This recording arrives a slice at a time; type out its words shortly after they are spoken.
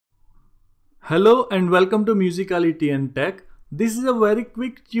Hello and welcome to Musicality and Tech. This is a very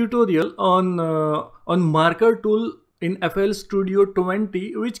quick tutorial on marker tool in FL Studio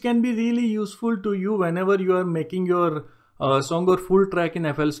 20, which can be really useful to you whenever you are making your song or full track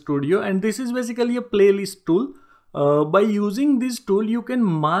in FL Studio. And this is basically a playlist tool. By using this tool, you can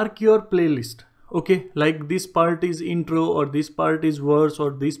mark your playlist. Okay, like this part is intro, or this part is verse,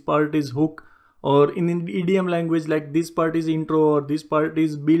 or this part is hook, or in EDM language, like this part is intro, or this part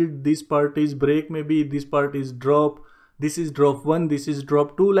is build, this part is break, maybe this part is drop, this is drop 1, this is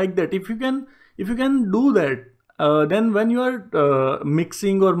drop 2, like that. If you can do that, then when you are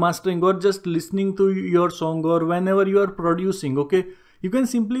mixing or mastering or just listening to your song, or whenever you are producing, okay, you can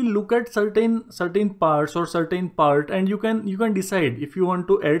simply look at certain parts or certain part, and you can decide if you want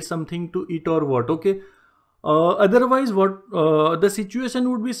to add something to it or what. Okay, otherwise what the situation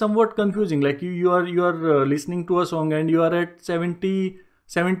would be somewhat confusing, like you are listening to a song and you are at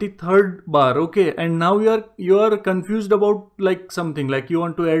 73rd bar, okay, and now you are confused about like something, like you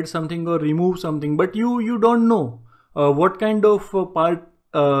want to add something or remove something, but you don't know what kind of part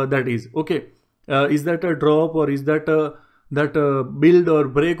that is. Okay, is that a drop, or is that a build or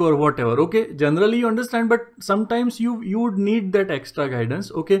break or whatever. Okay, generally you understand, but sometimes you would need that extra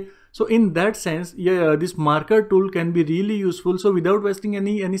guidance. Okay, so in that sense, yeah, this marker tool can be really useful. So without wasting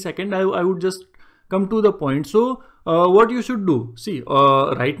any second, I would just come to the point. So what you should do, see,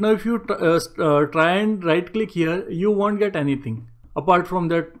 right now if you try and right click here, you won't get anything apart from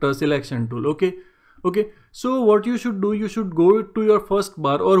that selection tool. Okay, so what you should do, you should go to your first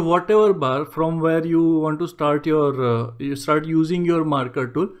bar or whatever bar from where you want to start your you start using your marker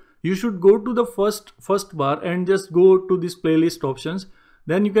tool. You should go to the first bar and just go to this playlist options.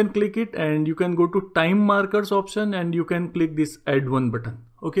 Then you can click it and you can go to time markers option, and you can click this add one button.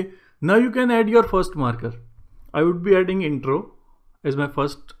 Okay, now you can add your first marker. I would be adding intro as my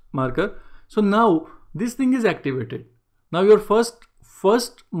first marker. So now this thing is activated. Now your first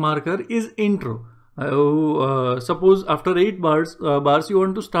marker is intro. Suppose after 8 bars you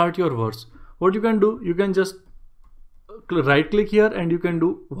want to start your verse. What you can do, you can just right click here and you can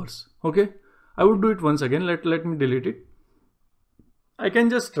do verse. Okay, I would do it once again. Let me delete it. I can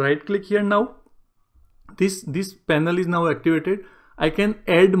just right click here. Now this panel is now activated. I can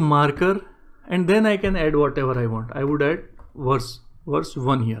add marker, and then I can add whatever I want. I would add verse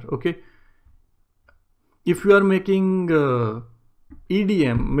 1 here. Okay, if you are making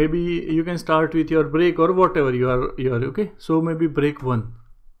EDM, maybe you can start with your break or whatever you are. Okay, so maybe break 1.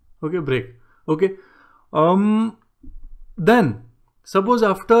 Okay, break. Okay, then suppose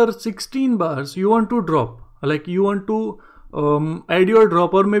after 16 bars you want to drop, like you want to add your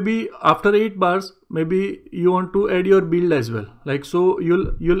drop, or maybe after 8 bars maybe you want to add your build as well. Like, so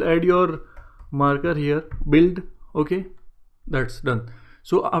you'll add your marker here, build. Okay, that's done.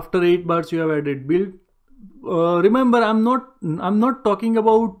 So after 8 bars you have added build. Remember, I'm not talking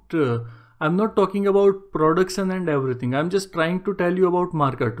about production and everything. I'm just trying to tell you about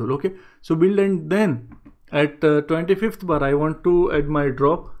marker tool. Okay, so build, and then at 25th bar I want to add my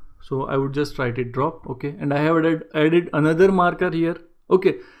drop. So I would just write it drop. Okay, and I have added another marker here.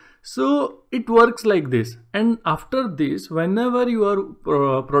 Okay, so it works like this. And after this, whenever you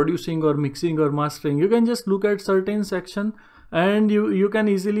are producing or mixing or mastering, you can just look at certain section, and you can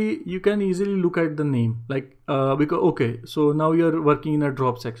easily look at the name, like because okay, so now you're working in a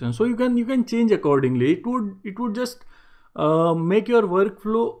drop section, so you can change accordingly. It would just make your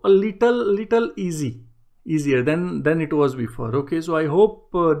workflow a little easier than it was before. Okay, so I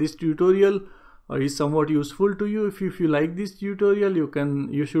hope this tutorial is somewhat useful to you. If you like this tutorial,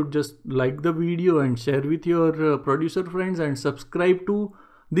 you should just like the video and share with your producer friends, and subscribe to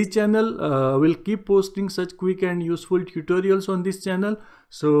this channel. Will keep posting such quick and useful tutorials on this channel.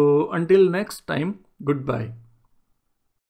 So until next time, goodbye.